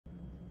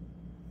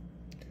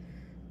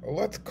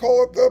Let's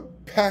call it the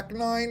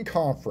Pac-9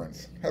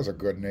 Conference. Has a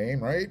good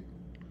name, right?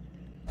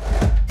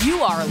 You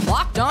are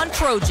Locked On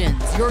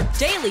Trojans, your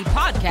daily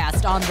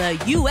podcast on the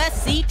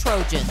USC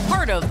Trojans,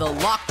 part of the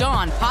Locked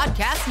On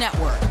Podcast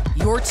Network,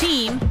 your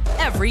team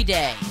every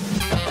day.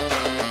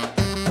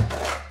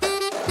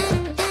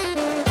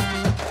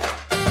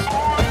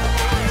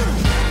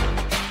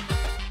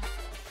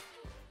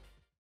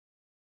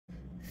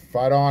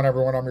 Fight on,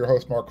 everyone. I'm your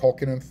host, Mark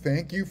Hulkin, and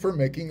thank you for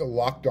making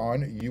Locked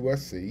On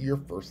USC your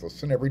first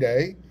listen every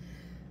day.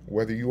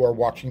 Whether you are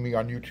watching me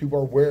on YouTube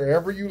or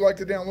wherever you like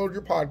to download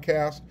your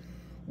podcast,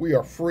 we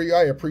are free.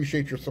 I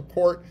appreciate your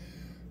support.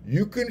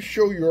 You can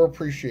show your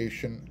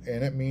appreciation,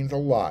 and it means a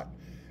lot.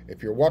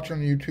 If you're watching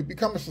on YouTube,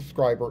 become a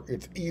subscriber.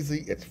 It's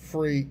easy. It's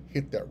free.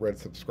 Hit that red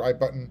subscribe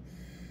button,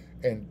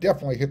 and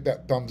definitely hit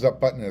that thumbs up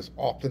button as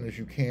often as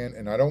you can.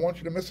 And I don't want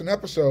you to miss an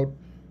episode.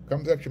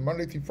 Comes at you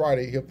Monday through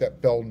Friday. Hit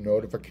that bell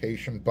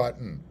notification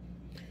button.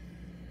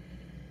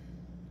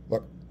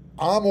 Look,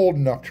 I'm old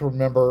enough to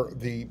remember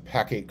the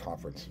Pac-8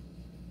 Conference.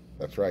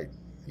 That's right.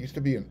 It used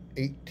to be an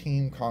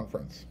 8-team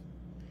conference.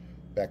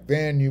 Back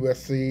then,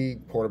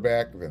 USC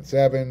quarterback Vince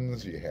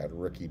Evans, you had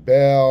Ricky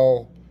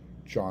Bell,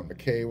 John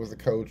McKay was the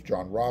coach,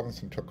 John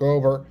Robinson took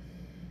over.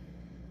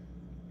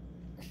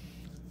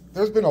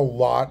 There's been a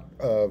lot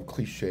of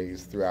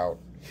cliches throughout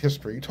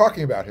history,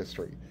 talking about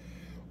history.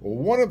 Well,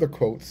 one of the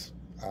quotes,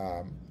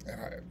 the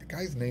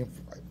guy's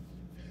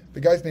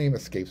name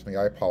escapes me.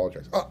 I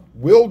apologize.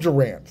 Will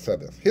Durant said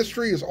this: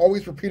 "History is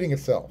always repeating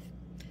itself,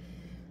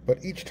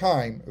 but each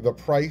time the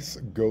price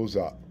goes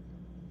up."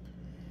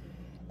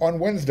 On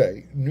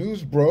Wednesday,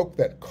 news broke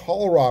that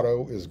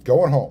Colorado is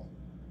going home.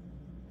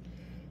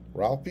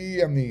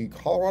 Ralphie and the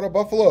Colorado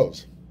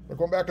Buffaloes are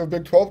going back to the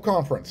Big 12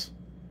 Conference.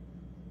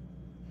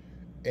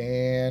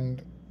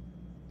 And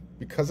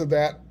because of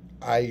that,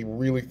 I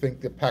really think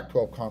the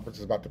Pac-12 Conference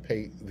is about to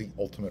pay the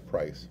ultimate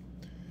price.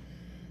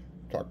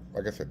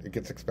 Like I said, it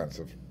gets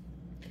expensive.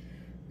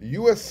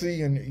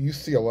 USC and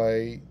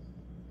UCLA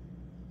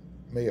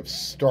may have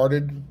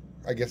started,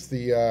 I guess,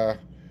 the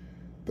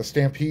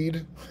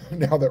stampede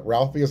now that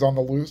Ralphie is on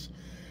the loose.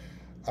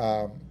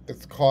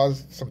 It's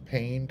caused some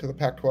pain to the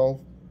Pac-12.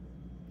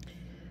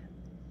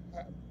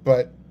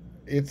 But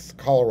it's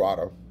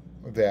Colorado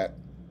that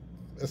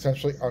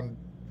essentially,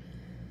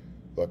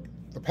 look,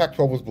 the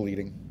Pac-12 was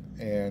bleeding,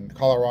 and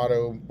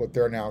Colorado, with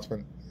their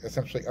announcement,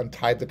 essentially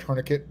untied the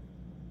tourniquet,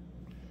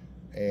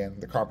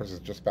 and the conference is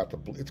just about to,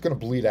 it's going to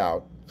bleed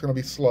out. It's going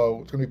to be slow.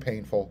 It's going to be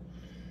painful,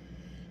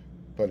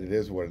 but it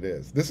is what it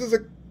is. This is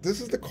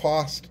the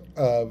cost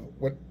of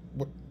what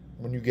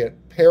when you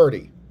get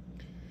parity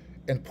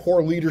and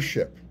poor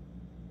leadership.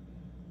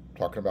 I'm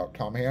talking about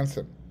Tom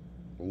Hansen,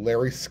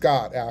 Larry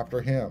Scott after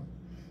him,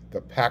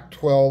 the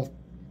Pac-12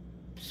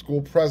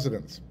 school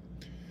presidents.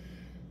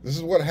 This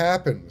is what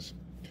happens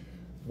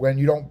when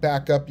you don't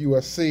back up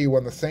USC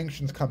when the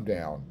sanctions come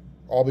down,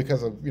 all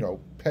because of,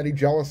 petty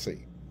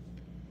jealousy.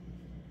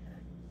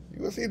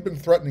 USC had been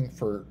threatening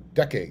for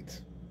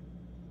decades.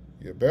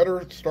 You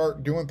better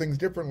start doing things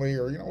differently,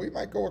 or, we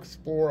might go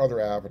explore other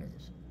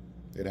avenues.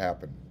 It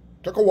happened.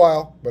 Took a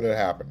while, but it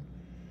happened.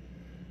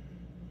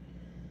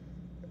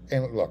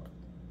 And look,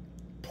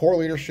 poor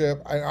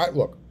leadership.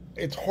 Look,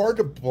 it's hard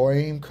to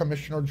blame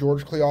Commissioner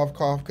George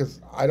Kliavkoff because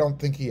I don't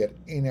think he had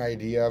any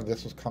idea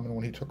this was coming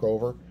when he took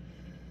over.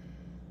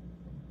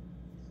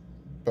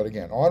 But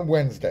again, on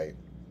Wednesday,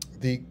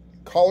 the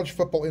college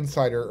football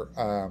insider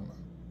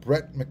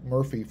Brett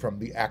McMurphy from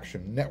the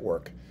Action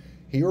Network,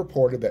 he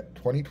reported that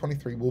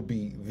 2023 will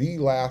be the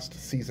last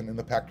season in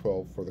the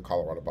Pac-12 for the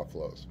Colorado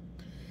Buffaloes.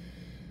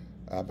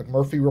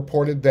 McMurphy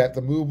reported that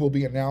the move will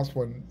be announced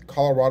when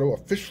Colorado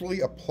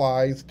officially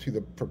applies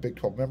for Big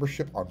 12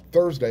 membership on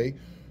Thursday.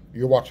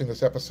 You're watching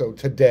this episode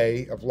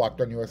today of Locked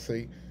On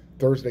USC.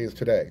 Thursday is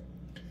today.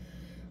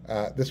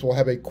 This will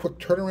have a quick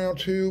turnaround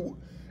too,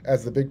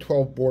 as the Big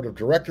 12 Board of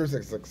Directors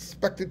is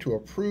expected to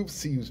approve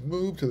CU's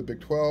move to the Big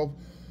 12,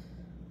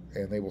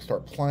 and they will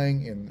start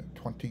playing in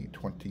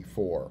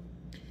 2024.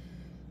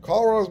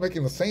 Colorado is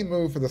making the same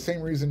move for the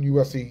same reason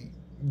USC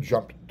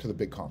jumped to the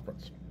big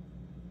conference.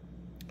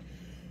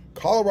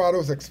 Colorado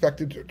is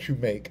expected to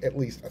make at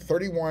least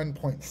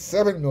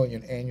 $31.7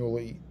 million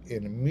annually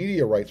in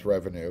media rights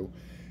revenue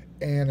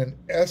and an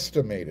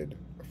estimated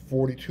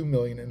 $42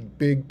 million in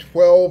Big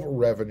 12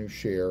 revenue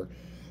share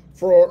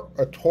for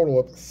a total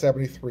of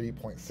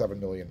 $73.7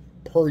 million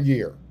per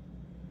year.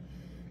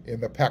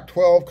 In the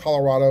Pac-12,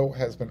 Colorado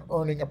has been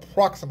earning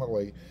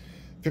approximately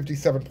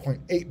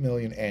 $57.8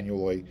 million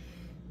annually,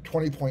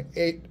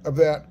 20.8 of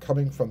that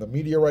coming from the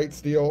media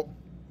rights deal,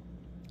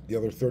 the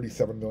other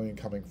 $37 million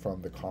coming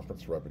from the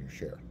conference revenue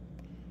share.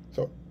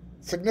 So,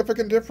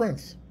 significant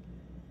difference.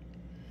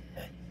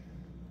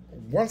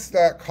 Once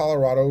that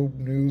Colorado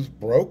news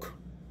broke,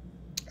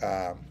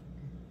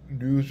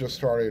 news just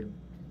started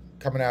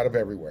coming out of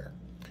everywhere.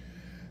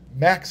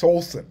 Max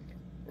Olson,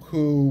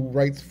 who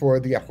writes for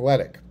The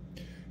Athletic,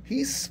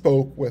 he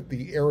spoke with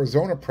the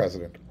Arizona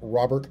president,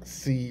 Robert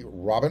C.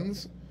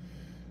 Robbins,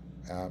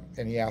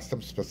 and he asked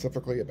him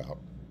specifically about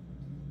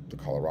the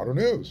Colorado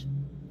news.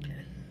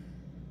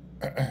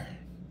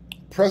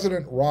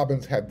 President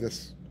Robbins had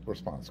this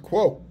response,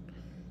 quote,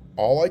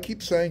 "All I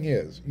keep saying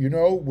is,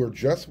 we're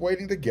just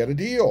waiting to get a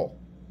deal.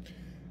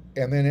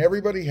 And then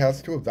everybody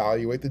has to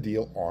evaluate the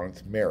deal on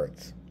its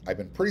merits. I've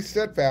been pretty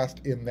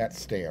steadfast in that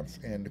stance,"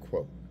 end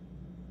quote.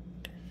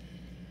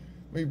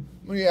 Let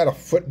me add a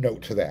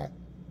footnote to that.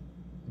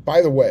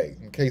 By the way,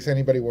 in case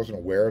anybody wasn't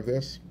aware of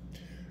this,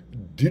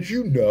 did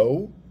you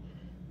know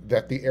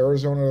that the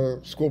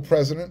Arizona school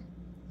president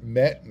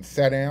met and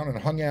sat down and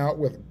hung out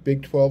with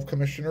Big 12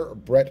 Commissioner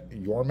Brett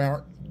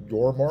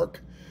Yormark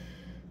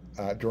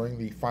during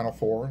the Final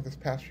Four this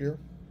past year?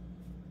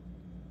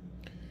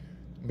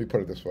 Let me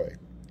put it this way.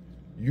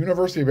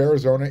 University of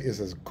Arizona is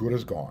as good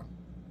as gone.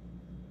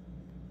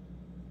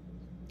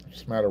 It's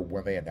just a matter of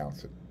when they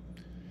announce it.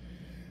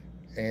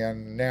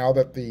 And now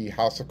that the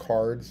House of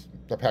Cards,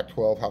 the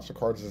Pac-12 House of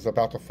Cards, is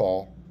about to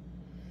fall,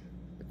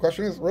 the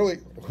question is really,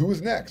 who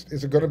is next?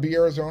 Is it going to be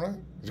Arizona?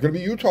 Is it going to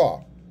be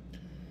Utah?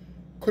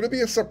 Could it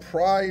be a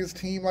surprise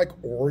team like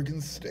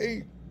Oregon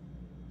State?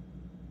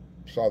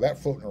 Saw that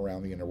floating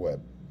around the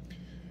interweb.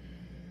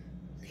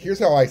 Here's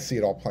how I see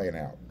it all playing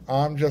out.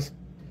 I'm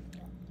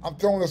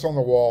throwing this on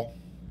the wall.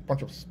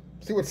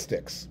 See what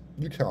sticks.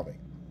 You tell me.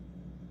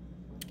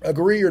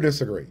 Agree or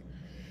disagree?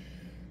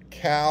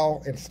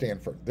 Cal and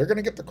Stanford, they're going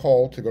to get the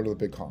call to go to the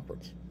big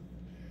conference.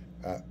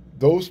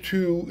 Those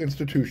two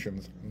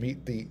institutions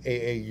meet the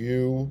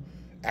AAU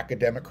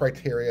academic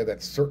criteria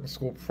that certain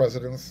school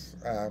presidents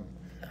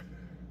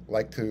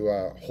like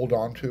to hold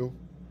on to.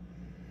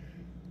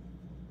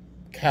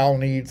 Cal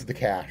needs the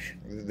cash.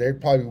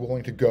 They'd probably be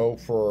willing to go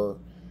for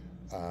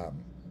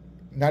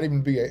not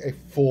even be a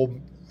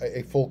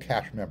full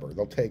cash member.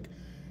 They'll take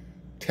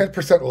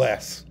 10%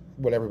 less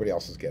what everybody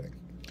else is getting.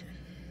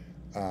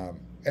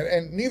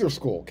 And neither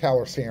school, Cal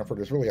or Stanford,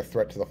 is really a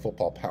threat to the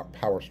football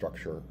power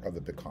structure of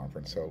the big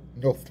conference. So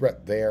no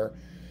threat there.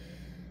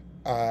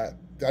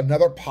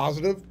 Another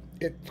positive,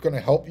 it's going to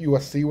help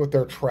USC with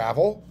their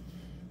travel.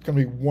 It's going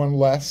to be one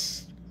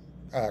less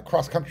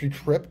cross-country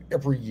trip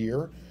every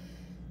year.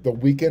 The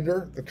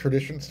weekender, the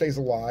tradition stays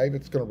alive.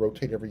 It's going to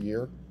rotate every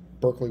year.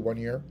 Berkeley 1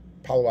 year,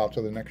 Palo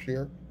Alto the next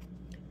year,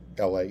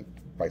 LA,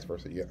 vice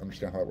versa. You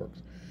understand how that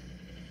works.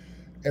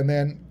 And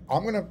then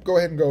I'm going to go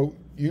ahead and go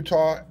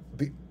Utah.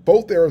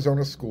 Both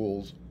Arizona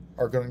schools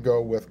are going to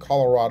go with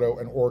Colorado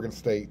and Oregon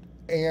State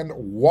and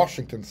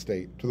Washington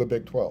State to the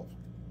Big 12.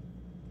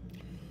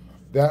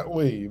 That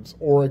leaves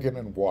Oregon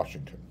and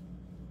Washington.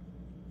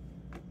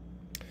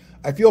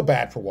 I feel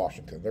bad for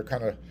Washington. They're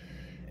kind of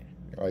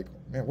like,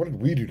 man, what did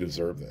we do to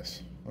deserve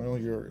this? Well,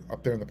 you're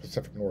up there in the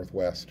Pacific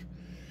Northwest.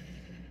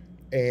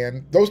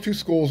 And those two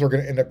schools are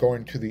going to end up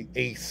going to the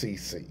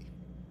ACC.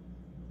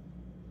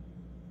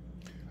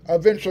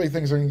 Eventually,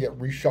 things are going to get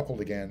reshuffled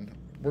again.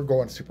 We're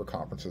going super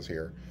conferences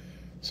here.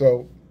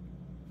 So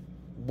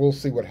we'll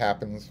see what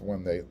happens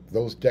when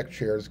those deck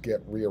chairs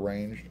get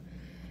rearranged.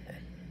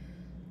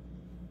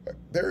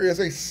 There is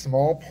a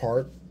small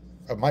part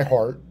of my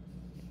heart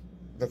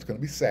that's going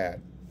to be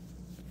sad,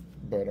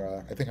 but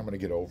I think I'm going to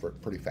get over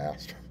it pretty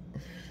fast.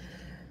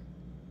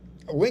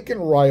 Lincoln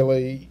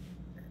Riley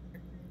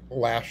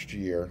last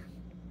year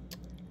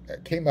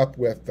came up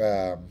with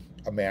a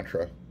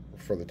mantra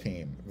for the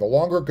team. The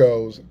longer it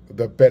goes,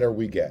 the better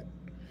we get.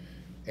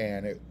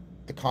 And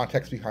the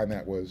context behind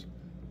that was,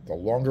 the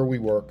longer we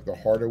work, the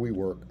harder we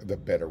work, the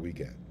better we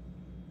get.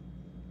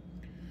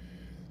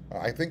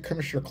 I think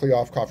Commissioner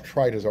Kleofkoff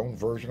tried his own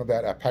version of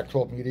that at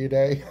Pac-12 Media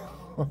Day.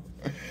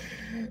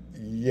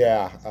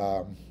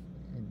 Yeah,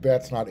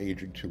 that's not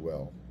aging too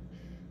well.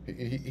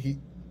 He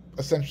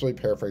essentially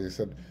paraphrased, he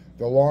said,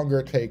 the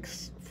longer it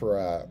takes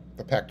for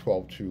the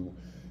Pac-12 to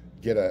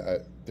get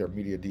their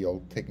media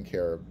deal taken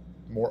care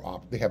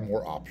of, they have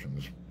more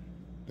options.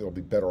 They'll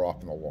be better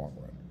off in the long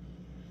run.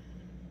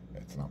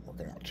 It's not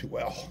working out too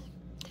well.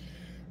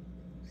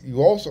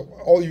 You also,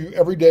 all you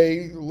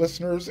everyday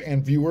listeners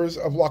and viewers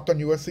of Locked on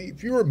USC,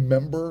 if you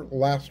remember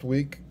last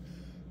week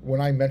when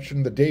I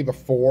mentioned the day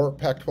before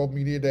Pac-12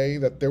 Media Day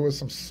that there was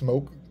some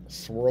smoke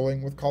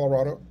swirling with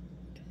Colorado,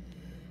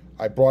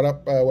 I brought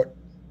up what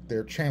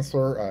their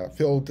chancellor,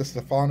 Phil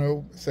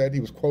DiStefano, said.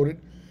 He was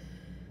quoted.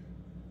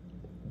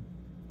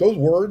 Those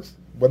words,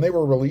 when they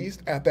were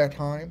released at that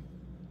time,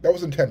 that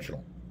was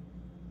intentional.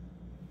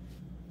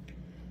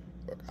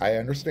 I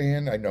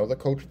understand. I know that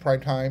Coach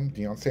Primetime,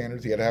 Deion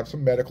Sanders, he had to have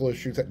some medical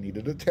issues that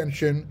needed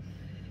attention.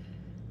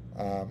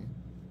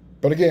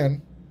 But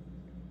again,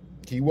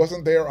 he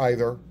wasn't there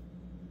either. I'm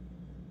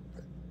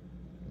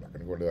not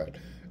going to go into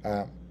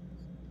that.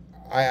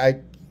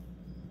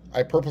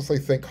 I purposely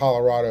think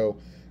Colorado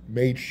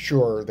made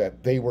sure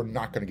that they were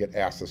not going to get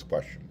asked this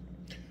question.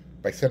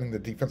 By sending the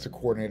defensive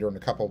coordinator and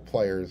a couple of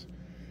players,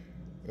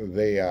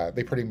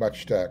 they pretty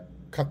much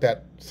cut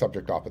that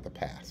subject off at the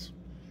pass.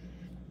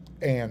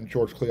 And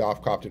George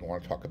Kleofkoff didn't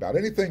want to talk about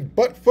anything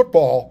but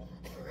football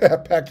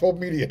at Pac-12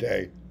 Media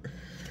Day.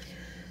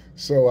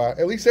 So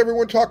at least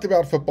everyone talked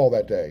about football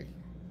that day.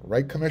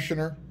 Right,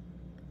 Commissioner?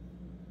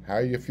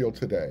 How do you feel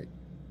today?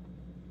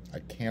 I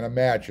can't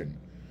imagine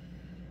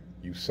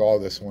you saw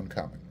this one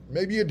coming.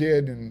 maybe you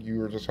did, and you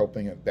were just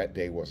hoping that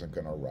day wasn't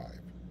going to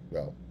arrive.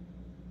 Well,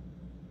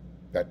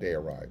 that day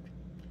arrived,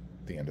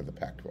 the end of the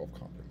Pac-12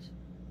 conference.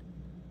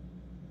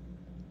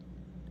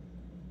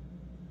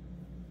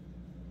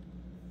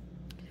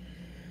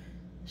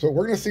 So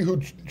we're going to see who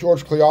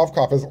George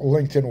Kliavkoff is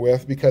linked in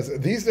with, because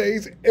these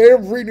days,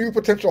 every new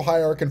potential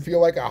hire can feel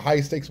like a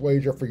high-stakes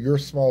wager for your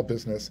small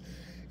business,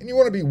 and you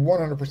want to be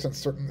 100%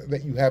 certain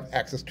that you have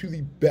access to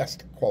the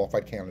best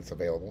qualified candidates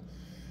available.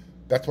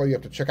 That's why you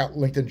have to check out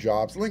LinkedIn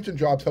Jobs. LinkedIn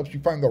Jobs helps you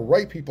find the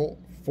right people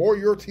for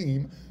your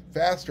team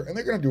faster, and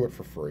they're going to do it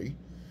for free.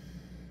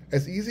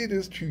 As easy it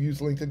is to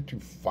use LinkedIn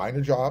to find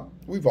a job,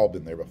 we've all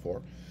been there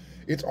before,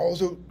 it's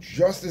also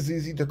just as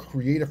easy to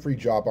create a free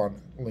job on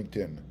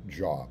LinkedIn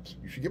Jobs.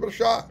 You should give it a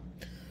shot.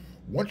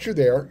 Once you're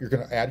there, you're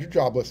going to add your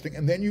job listing,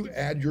 and then you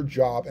add your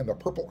job and the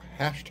purple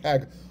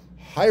hashtag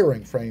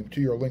hiring frame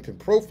to your LinkedIn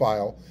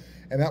profile,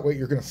 and that way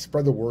you're going to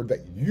spread the word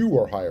that you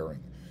are hiring.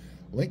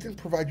 LinkedIn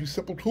provides you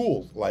simple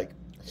tools like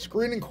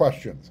screening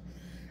questions,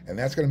 and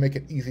that's going to make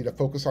it easy to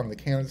focus on the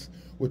candidates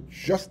with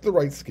just the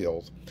right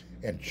skills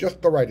and just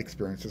the right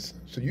experiences,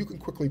 so you can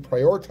quickly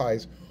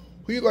prioritize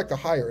who you'd like to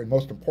hire, and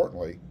most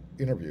importantly,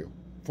 interview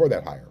for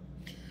that hire.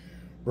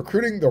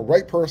 Recruiting the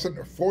right person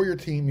for your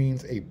team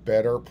means a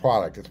better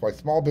product. It's why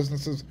small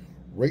businesses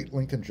rate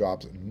LinkedIn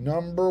Jobs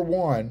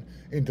 #1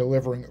 in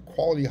delivering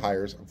quality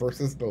hires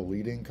versus the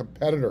leading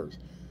competitors.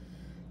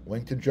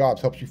 LinkedIn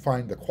Jobs helps you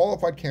find the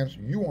qualified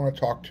candidates you want to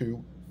talk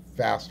to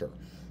faster.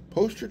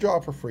 Post your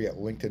job for free at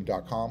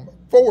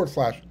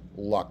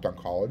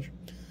linkedin.com/LockedOnCollege.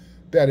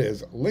 That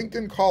is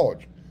LinkedIn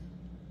College.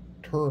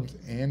 Terms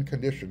and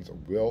conditions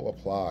will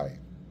apply.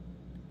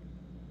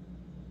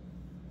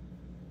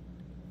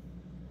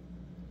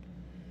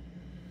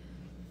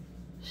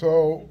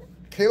 So,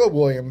 Caleb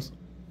Williams,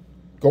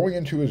 going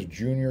into his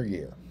junior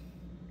year,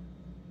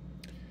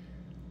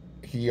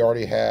 he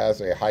already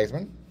has a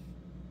Heisman.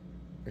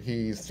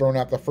 He's thrown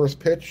out the first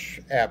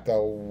pitch at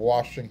the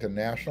Washington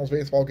Nationals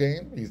baseball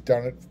game. He's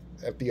done it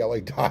at the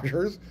LA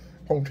Dodgers,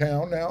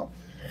 hometown now.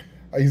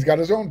 He's got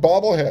his own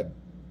bobblehead.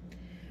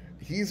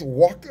 He's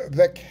walked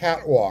the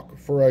catwalk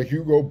for a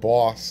Hugo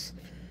Boss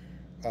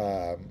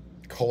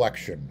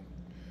collection.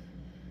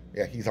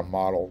 Yeah, he's a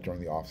model during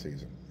the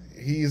offseason.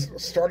 He's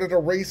started a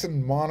race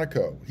in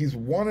Monaco. He's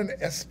won an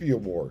ESPY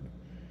Award.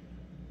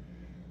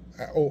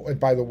 Oh, and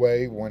by the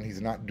way, when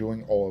he's not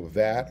doing all of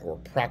that or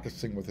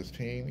practicing with his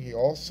team, he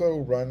also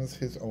runs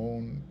his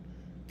own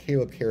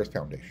Caleb Cares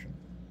Foundation.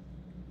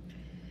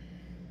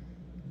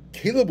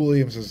 Caleb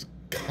Williams is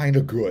kind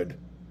of good.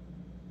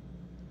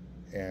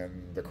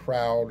 And the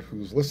crowd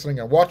who's listening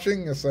and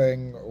watching is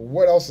saying,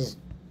 what else is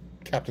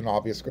Captain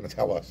Obvious going to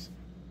tell us?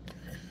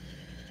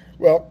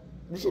 Well,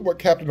 this is what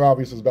Captain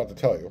Obvious is about to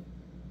tell you.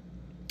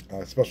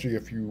 Especially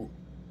if you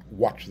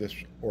watch this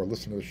or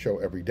listen to the show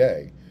every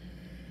day.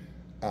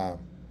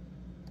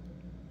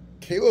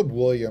 Caleb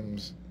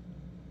Williams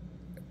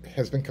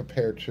has been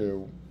compared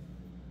to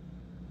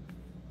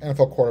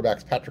NFL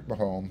quarterbacks Patrick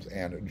Mahomes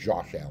and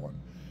Josh Allen.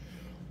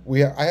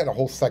 I had a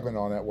whole segment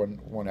on that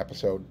one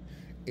episode,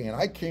 and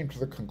I came to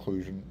the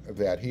conclusion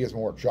that he is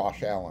more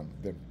Josh Allen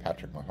than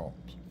Patrick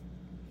Mahomes.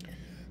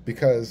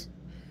 Because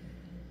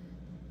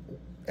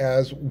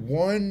as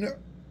one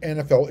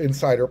NFL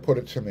insider put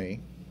it to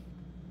me,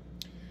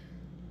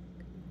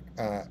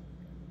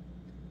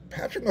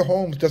 Patrick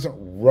Mahomes doesn't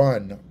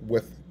run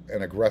with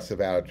an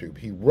aggressive attitude.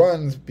 He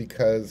runs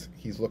because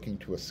he's looking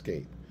to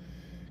escape.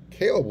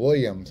 Caleb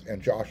Williams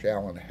and Josh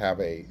Allen have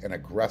an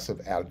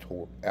aggressive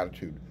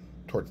attitude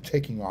towards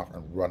taking off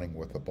and running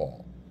with the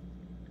ball.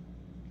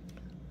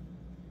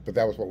 But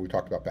that was what we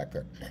talked about back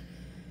then.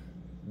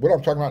 What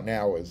I'm talking about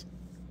now is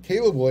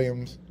Caleb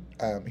Williams,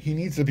 he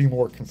needs to be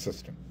more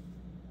consistent.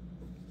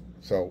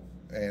 So,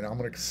 and I'm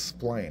going to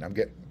explain.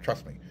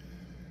 Trust me.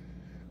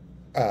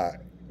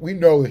 We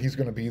know that he's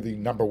going to be the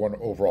 #1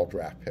 overall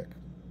draft pick.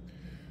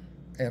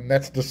 And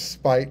that's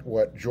despite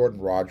what Jordan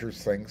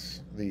Rodgers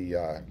thinks,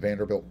 the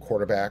Vanderbilt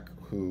quarterback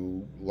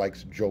who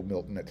likes Joe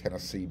Milton at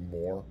Tennessee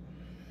more.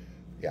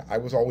 Yeah, I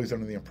was always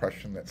under the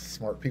impression that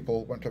smart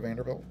people went to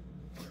Vanderbilt.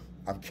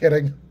 I'm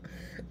kidding.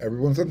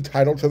 Everyone's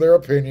entitled to their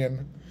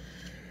opinion.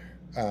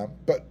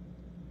 But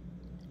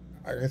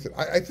like I said,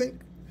 I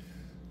think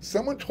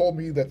someone told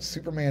me that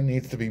Superman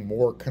needs to be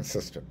more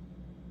consistent.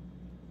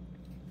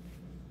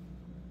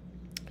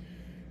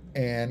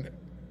 And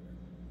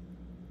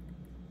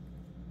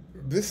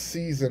this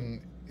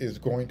season is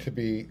going to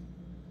be,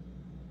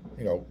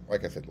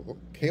 like I said,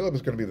 Caleb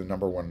is going to be the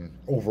 #1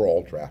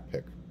 overall draft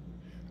pick.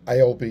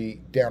 I'll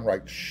be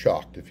downright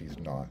shocked if he's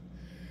not.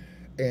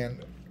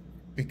 And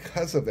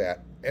because of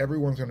that,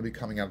 everyone's going to be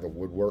coming out of the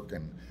woodwork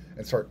and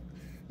start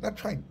not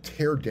trying to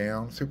tear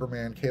down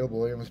Superman Caleb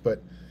Williams,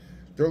 but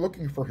they're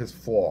looking for his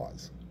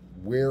flaws,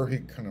 where he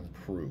can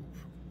improve.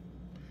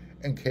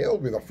 And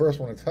Caleb will be the first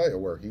one to tell you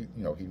where he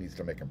needs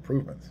to make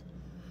improvements.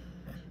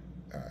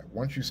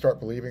 Once you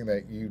start believing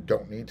that you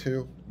don't need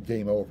to,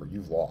 game over.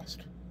 You've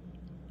lost.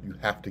 You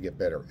have to get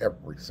better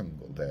every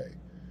single day.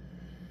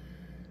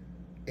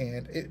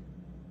 And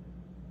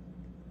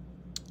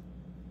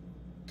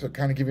to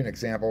kind of give you an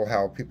example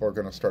how people are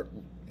going to start,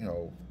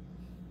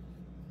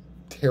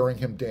 tearing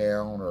him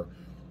down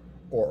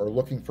or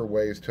looking for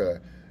ways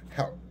to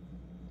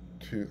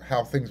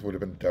how things would have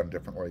been done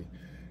differently.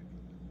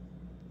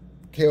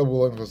 Caleb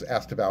Williams was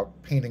asked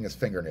about painting his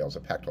fingernails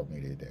at Pac-12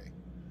 Media Day.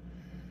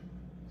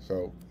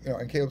 So,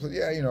 and Caleb said,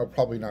 yeah,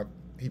 probably not.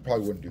 He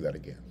probably wouldn't do that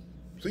again.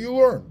 So you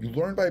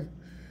learn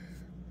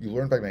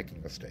by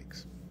making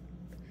mistakes.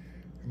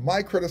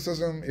 My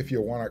criticism, if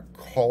you want to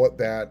call it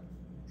that,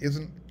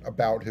 isn't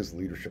about his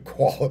leadership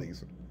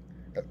qualities.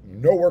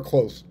 Nowhere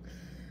close.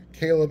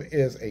 Caleb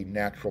is a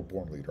natural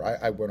born leader.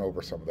 I went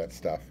over some of that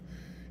stuff.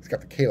 He's got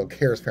the Caleb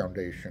Cares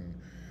Foundation,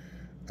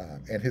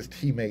 and his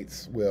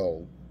teammates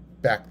will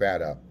back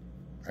that up.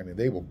 I mean,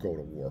 they will go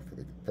to war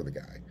for the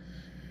guy.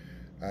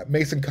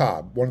 Mason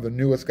Cobb, one of the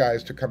newest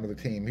guys to come to the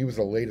team. He was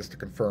the latest to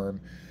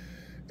confirm.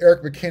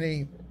 Eric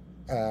McKinney,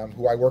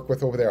 who I work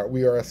with over there at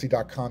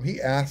WeAreSC.com,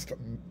 he asked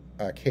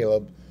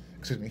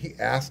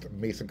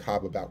Mason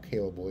Cobb about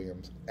Caleb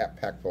Williams at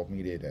Pac-12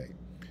 Media Day.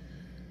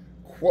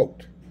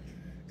 Quote,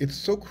 "It's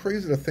so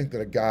crazy to think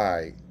that a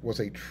guy was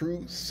a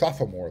true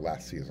sophomore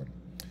last season.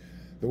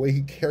 The way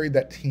he carried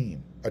that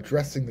team,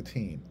 addressing the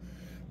team.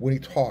 When he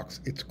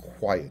talks, it's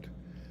quiet.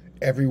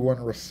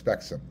 Everyone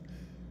respects him.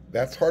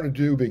 That's hard to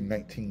do being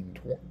 19,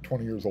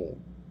 20 years old."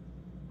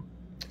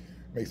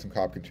 Mason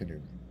Cobb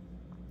continued,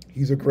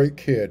 "He's a great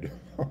kid.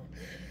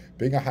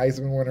 Being a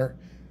Heisman winner,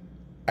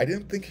 I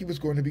didn't think he was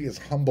going to be as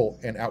humble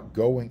and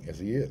outgoing as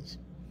he is.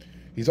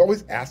 He's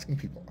always asking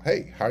people,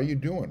 hey, how are you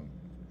doing?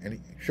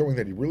 And showing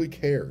that he really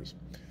cares.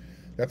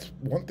 That's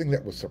one thing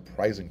that was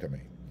surprising to me.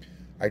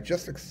 I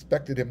just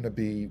expected him to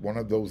be one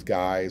of those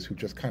guys who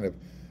just kind of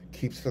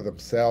keeps to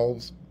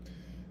themselves.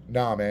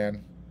 Nah,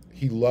 man,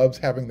 he loves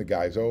having the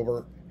guys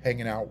over,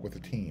 hanging out with the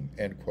team,"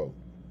 end quote.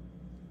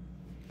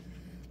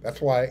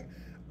 That's why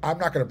I'm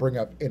not going to bring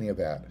up any of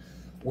that.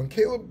 When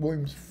Caleb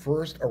Williams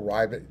first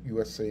arrived at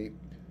USC,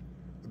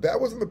 that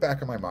was in the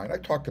back of my mind. I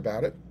talked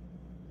about it.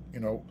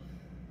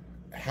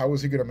 How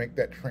is he going to make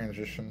that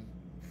transition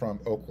from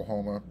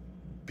Oklahoma,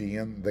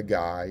 being the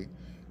guy?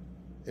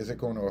 Is it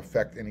going to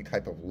affect any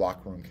type of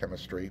locker room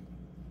chemistry?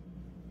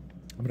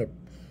 I'm going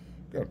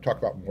to talk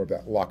about more of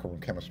that locker room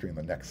chemistry in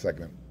the next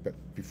segment. But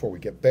before we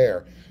get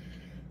there,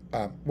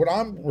 what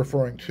I'm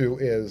referring to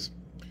is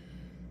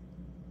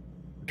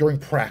during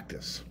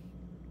practice,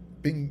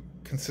 being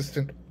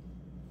consistent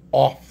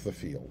off the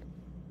field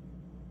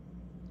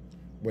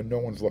when no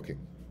one's looking.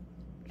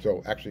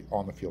 So actually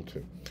on the field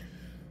too.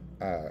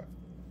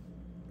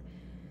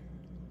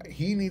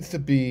 He needs to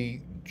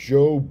be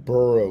Joe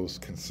Burrow's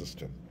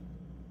consistent.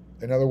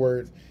 In other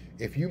words,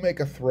 if you make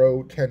a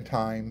throw 10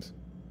 times,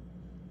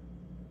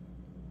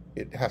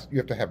 you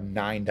have to have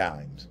 9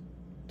 dimes.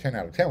 10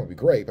 out of 10 would be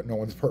great, but no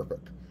one's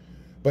perfect.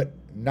 But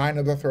 9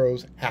 of the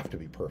throws have to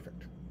be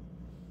perfect.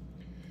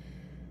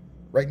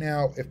 Right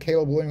now, if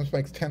Caleb Williams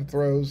makes 10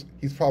 throws,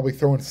 he's probably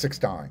throwing 6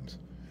 dimes.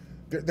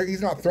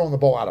 He's not throwing the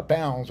ball out of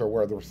bounds or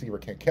where the receiver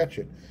can't catch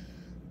it.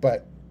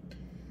 But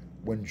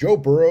when Joe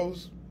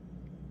Burrows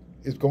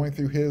is going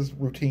through his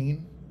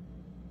routine,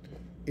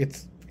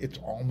 it's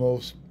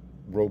almost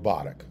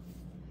robotic.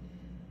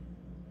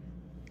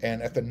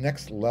 And at the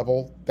next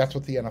level, that's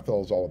what the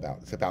NFL is all about.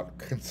 It's about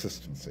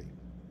consistency.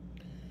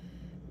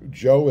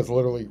 Joe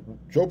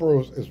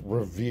Burrows is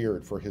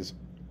revered for his,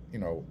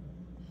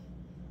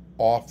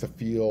 off the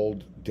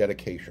field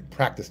dedication,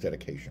 practice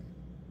dedication.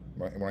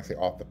 When I say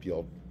off the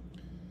field,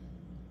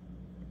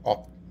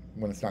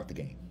 when it's not the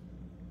game.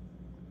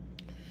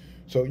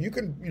 So you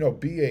can,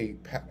 be a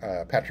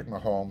Patrick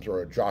Mahomes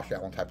or a Josh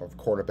Allen type of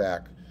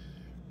quarterback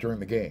during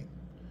the game.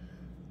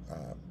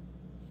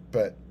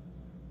 But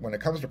when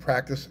it comes to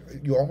practice,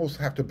 you almost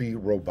have to be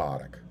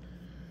robotic.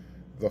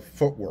 The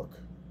footwork,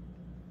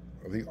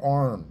 the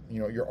arm,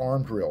 your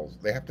arm drills,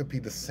 they have to be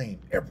the same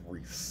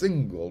every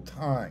single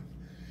time.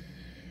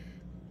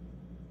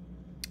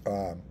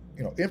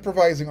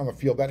 Improvising on the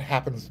field, that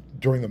happens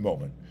during the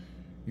moment.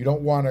 You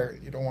don't want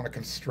to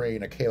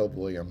constrain a Caleb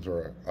Williams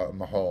or a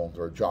Mahomes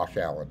or a Josh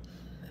Allen.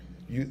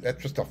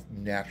 That's just a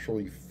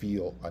natural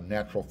feel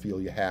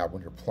you have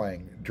when you're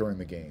playing during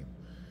the game.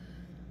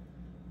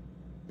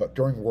 But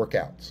during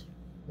workouts,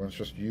 when it's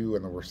just you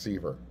and the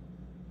receiver,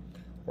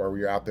 or when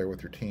you're out there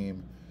with your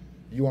team,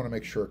 you want to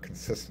make sure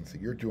consistency.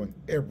 You're doing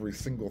every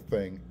single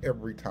thing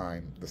every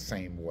time the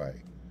same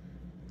way.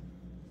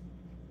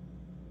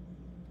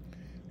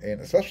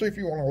 And especially if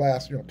you want to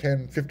last,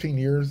 10, 15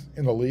 years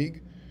in the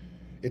league,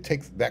 it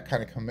takes that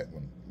kind of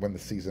commitment when the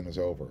season is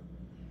over.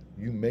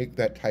 You make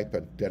that type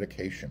of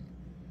dedication.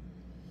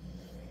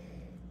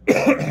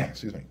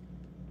 Excuse me.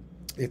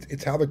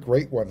 It's how the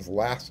great ones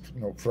last,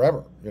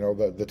 forever.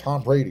 The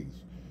Tom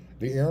Brady's,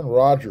 the Aaron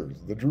Rodgers,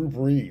 the Drew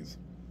Brees.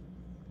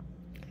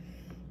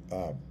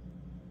 I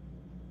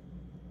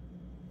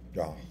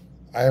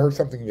heard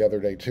something the other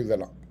day too that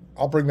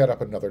I'll bring that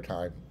up another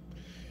time.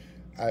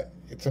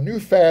 It's a new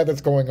fad that's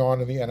going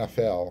on in the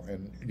NFL,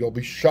 and you'll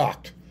be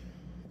shocked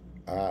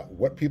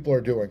what people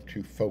are doing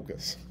to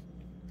focus.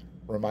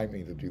 Remind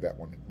me to do that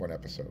one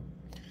episode.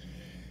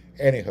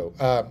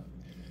 Anywho,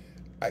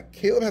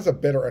 Caleb has a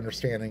better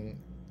understanding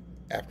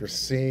after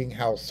seeing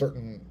how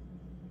certain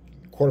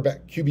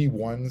quarterback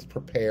QB1s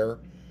prepare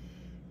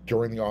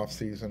during the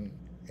offseason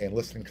and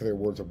listening to their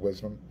words of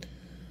wisdom.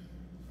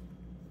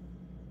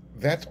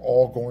 That's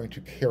all going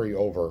to carry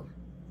over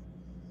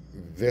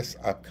this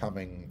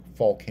upcoming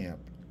fall camp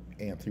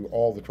and through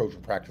all the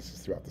Trojan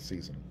practices throughout the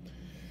season.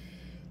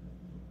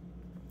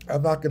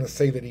 I'm not going to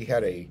say that he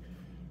had a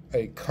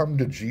come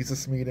to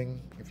Jesus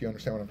meeting, if you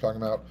understand what I'm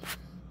talking about,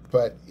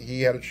 but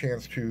he had a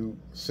chance to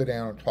sit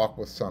down and talk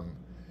with some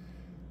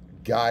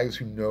guys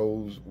who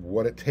knows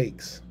what it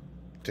takes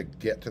to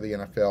get to the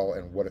NFL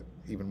and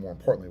even more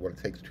importantly, what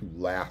it takes to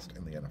last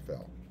in the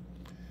NFL.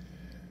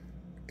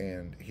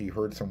 And he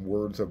heard some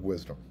words of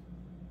wisdom,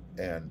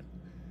 and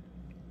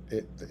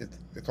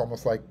it's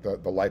almost like the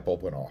light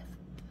bulb went off.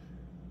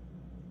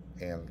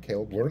 And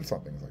Caleb learned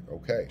something. He's like,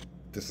 okay,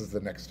 this is the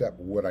next step,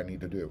 what I need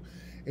to do.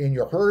 And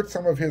you heard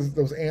some of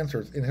those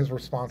answers in his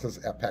responses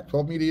at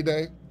Pac-12 Media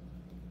Day.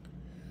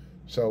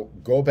 So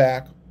go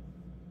back,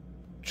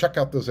 check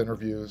out those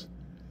interviews,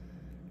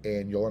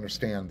 and you'll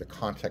understand the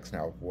context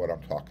now of what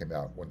I'm talking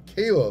about when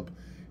Caleb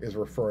is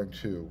referring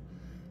to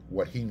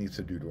what he needs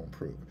to do to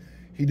improve.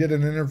 He did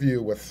an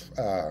interview with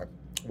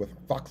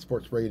Fox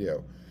Sports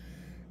Radio,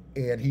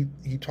 and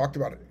he talked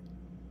about it.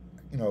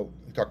 He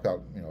talked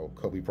about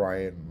Kobe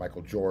Bryant,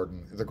 Michael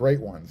Jordan, the great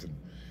ones, and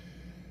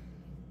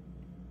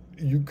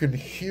you can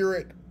hear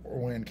it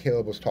when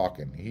Caleb was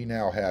talking. He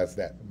now has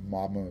that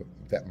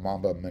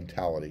Mamba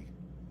mentality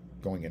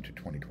going into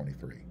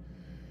 2023.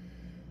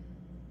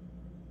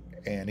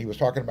 And he was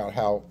talking about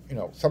how,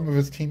 some of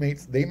his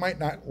teammates, they might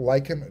not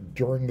like him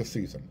during the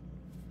season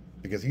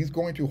because he's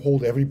going to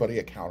hold everybody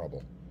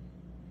accountable.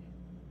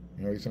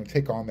 He's going to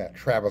take on that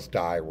Travis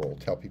Dye role,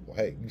 tell people,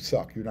 hey, you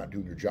suck, you're not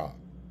doing your job.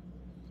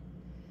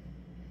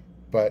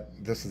 But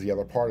this is the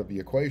other part of the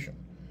equation.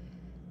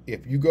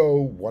 If you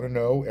go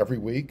 1-0 every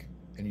week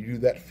and you do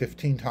that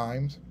 15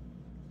 times,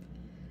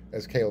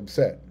 as Caleb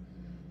said,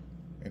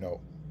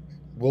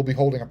 we'll be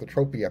holding up the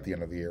trophy at the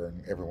end of the year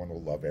and everyone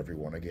will love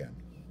everyone again.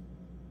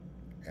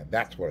 And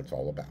that's what it's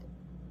all about.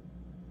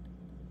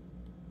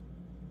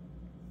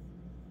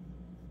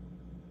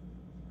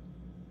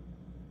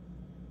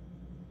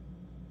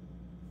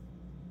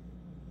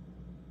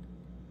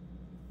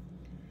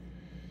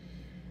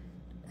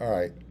 All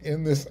right,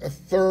 in this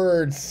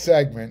third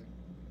segment,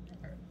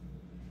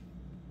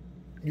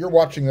 you're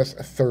watching this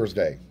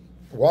Thursday.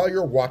 While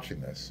you're watching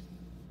this,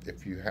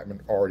 if you're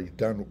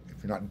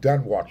not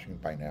done watching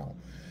it by now,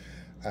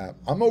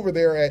 I'm over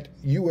there at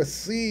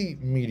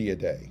USC Media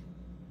Day.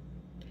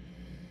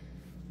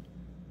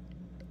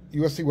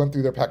 USC went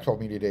through their Pac-12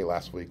 Media Day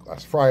last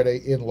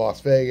Friday in Las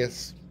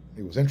Vegas.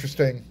 It was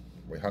interesting.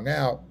 We hung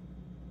out,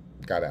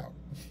 got out.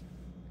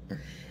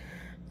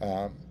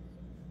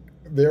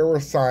 There were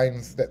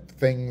signs that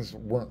things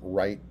weren't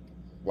right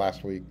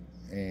last week,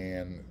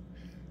 and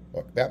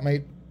look, that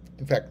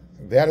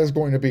is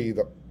going to be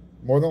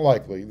more than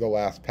likely the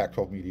last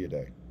Pac-12 Media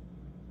Day.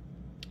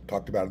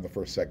 Talked about it in the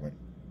first segment.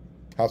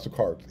 House of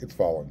Cards, it's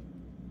falling.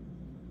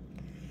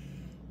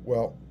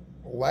 Well,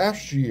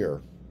 last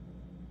year,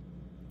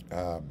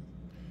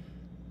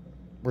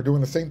 we're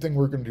doing the same thing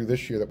we're going to do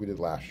this year that we did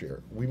last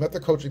year. We met the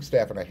coaching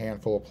staff and a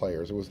handful of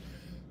players. It was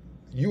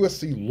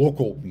USC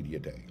Local Media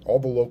Day. All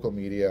the local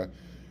media,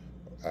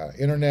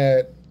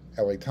 internet,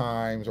 LA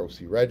Times,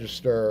 OC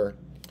Register,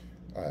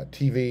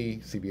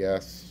 TV,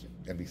 CBS,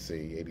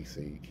 NBC,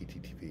 ABC,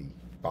 KTTV,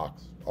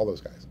 Fox, all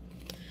those guys.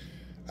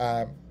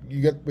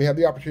 We had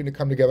the opportunity to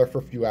come together for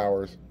a few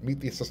hours, meet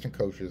the assistant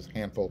coaches,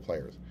 handful of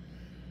players.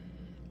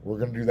 We're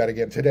going to do that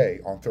again today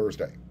on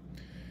Thursday.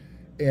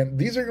 And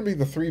these are going to be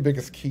the three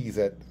biggest keys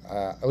that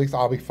at least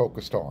I'll be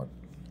focused on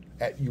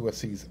at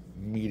USC's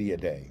Media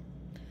Day.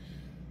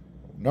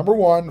 Number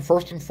one,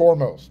 first and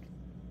foremost,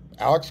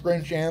 Alex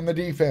Grinch and the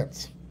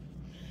defense.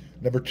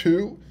 Number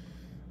two,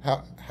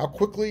 how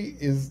quickly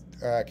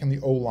can the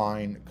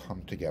O-line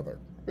come together?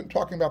 I've been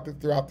talking about this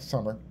throughout the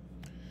summer.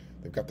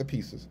 They've got the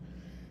pieces.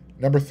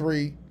 Number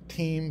three,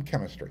 team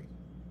chemistry.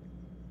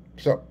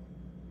 So,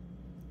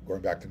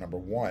 going back to number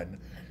one,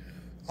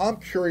 I'm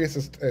curious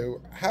as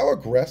to how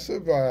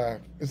aggressive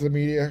is the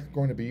media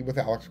going to be with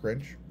Alex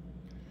Grinch?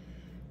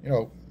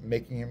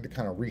 Making him to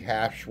kind of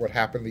rehash what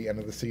happened at the end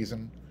of the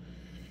season,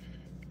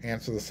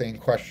 answer the same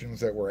questions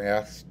that were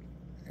asked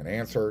and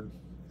answered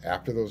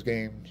after those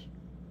games.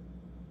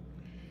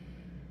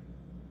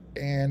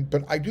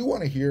 But I do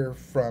want to hear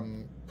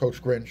from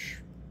Coach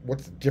Grinch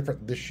what's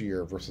different this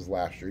year versus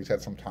last year. He's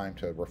had some time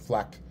to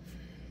reflect.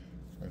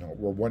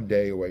 We're one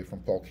day away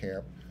from fall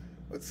camp.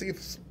 Let's see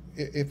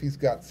if he's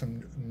got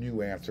some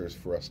new answers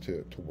for us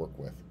to work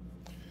with.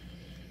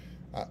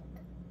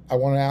 I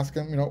want to ask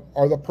him,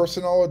 are the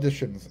personnel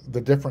additions the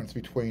difference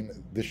between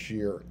this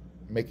year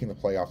making the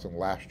playoffs and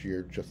last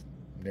year just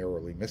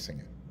narrowly missing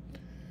it?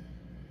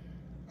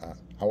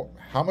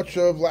 How much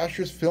of last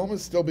year's film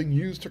is still being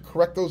used to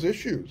correct those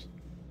issues?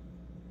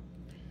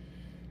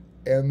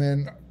 And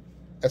then,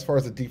 as far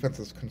as the defense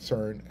is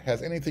concerned,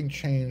 has anything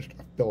changed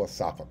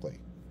philosophically?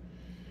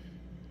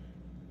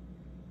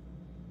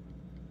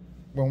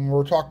 when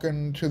we're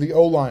talking to the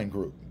O-line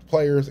group,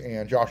 players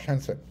and Josh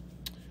Henson,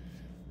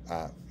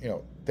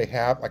 they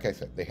have, like I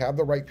said, they have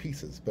the right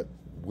pieces, but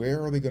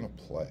where are they going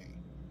to play?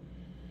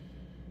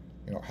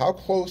 How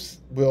close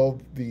will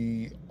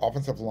the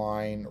offensive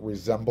line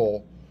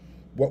resemble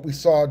what we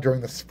saw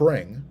during the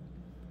spring,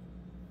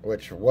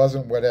 which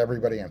wasn't what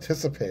everybody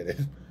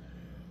anticipated,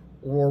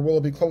 or will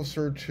it be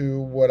closer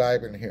to what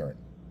I've been hearing?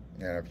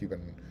 And if you've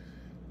been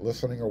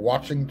listening or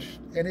watching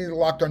any of the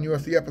Locked On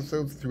USC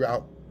episodes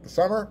throughout the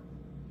summer,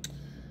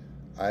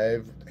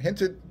 I've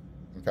hinted,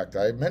 in fact,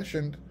 I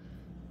mentioned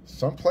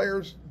some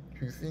players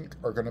who think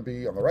are going to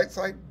be on the right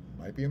side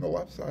might be on the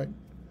left side.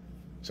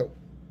 So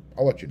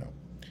I'll let you know.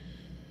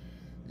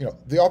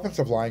 The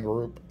offensive line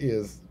group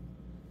it's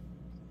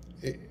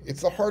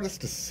the hardest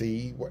to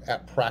see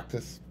at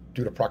practice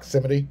due to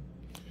proximity.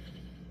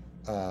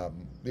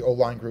 The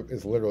O-line group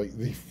is literally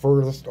the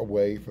furthest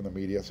away from the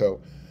media. So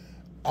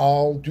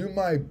I'll do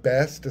my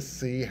best to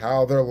see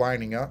how they're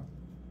lining up,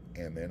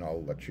 and then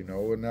I'll let you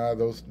know in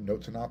those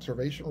notes and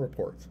observation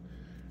reports.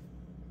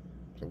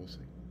 So we'll see.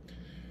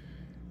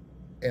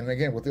 And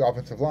again, with the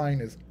offensive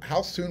line is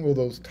how soon will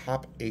those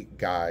top 8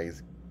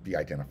 guys be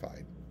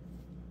identified?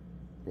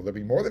 Will there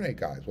be more than 8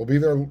 guys?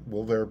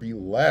 Will there be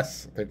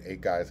less than 8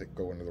 guys that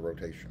go into the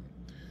rotation?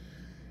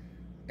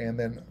 And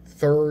then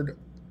third,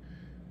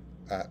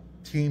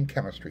 team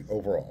chemistry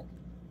overall.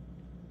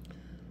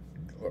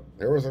 Look,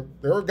 there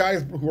were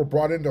guys who were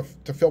brought in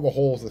to fill the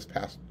holes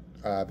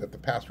that the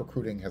past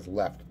recruiting has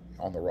left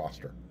on the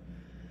roster.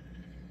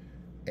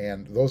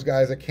 And those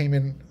guys that came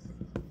in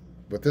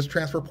with this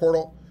transfer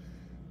portal,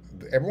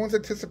 everyone's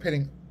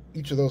anticipating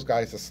each of those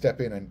guys to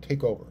step in and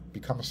take over,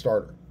 become a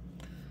starter.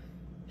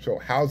 So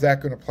how's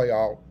that going to play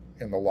out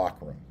in the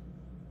locker room?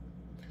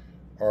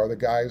 Are the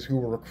guys who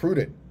were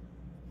recruited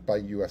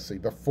by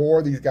USC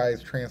before these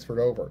guys transferred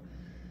over,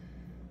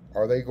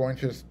 are they going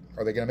to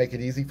make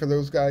it easy for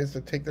those guys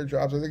to take their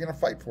jobs? Are they going to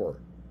fight for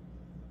it?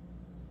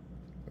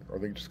 Are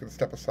they just going to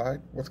step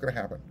aside? What's going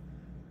to happen?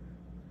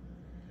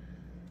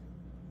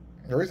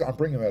 The reason I'm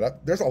bringing that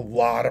up, there's a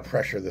lot of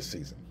pressure this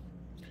season.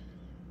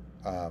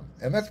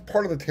 And that's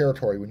part of the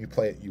territory when you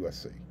play at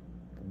USC.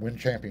 Win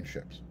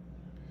championships.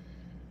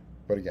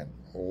 But again,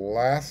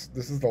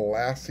 this is the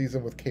last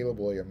season with Caleb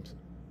Williams,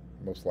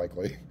 most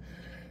likely.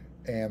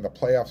 And the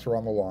playoffs are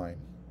on the line.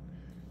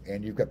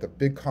 And you've got the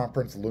big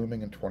conference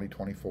looming in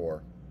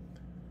 2024.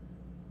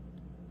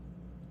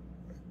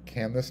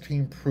 Can this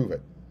team prove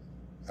it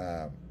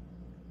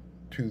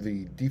to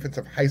the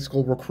defensive high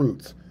school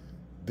recruits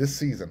this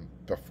season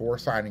before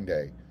signing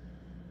day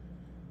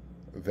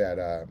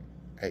that,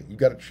 hey, you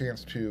got a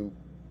chance to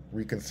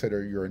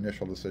reconsider your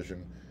initial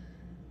decision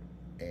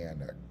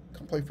and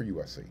come play for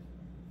USC?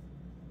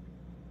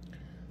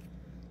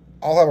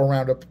 I'll have a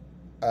roundup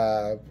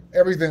of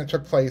everything that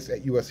took place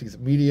at USC's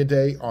Media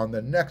Day on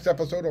the next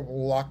episode of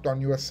Locked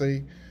On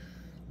USC.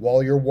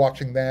 While you're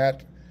watching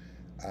that,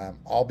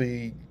 I'll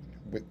be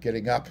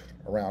getting up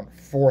around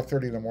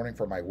 4:30 in the morning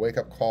for my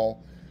wake-up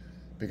call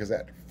because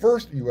that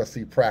first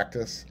USC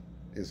practice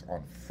is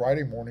on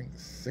Friday morning,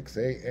 6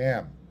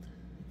 a.m.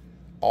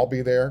 I'll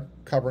be there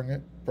covering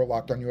it for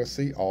Locked On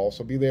USC. I'll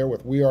also be there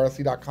with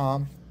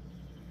WeAreSC.com.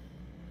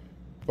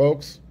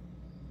 Folks,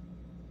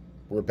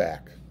 we're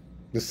back.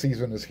 This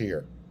season is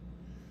here.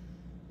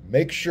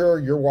 Make sure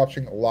you're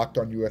watching Locked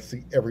On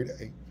USC every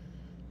day,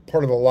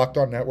 part of the Locked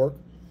On Network,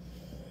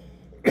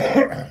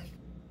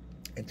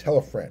 and tell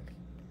a friend.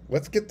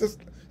 Let's get this.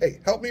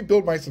 Hey, help me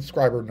build my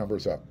subscriber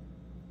numbers up.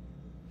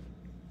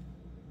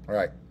 All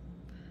right.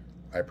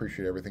 I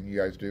appreciate everything you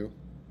guys do.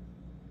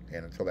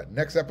 And until that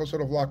next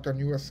episode of Locked On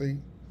USC,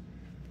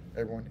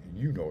 everyone,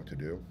 you know what to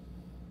do.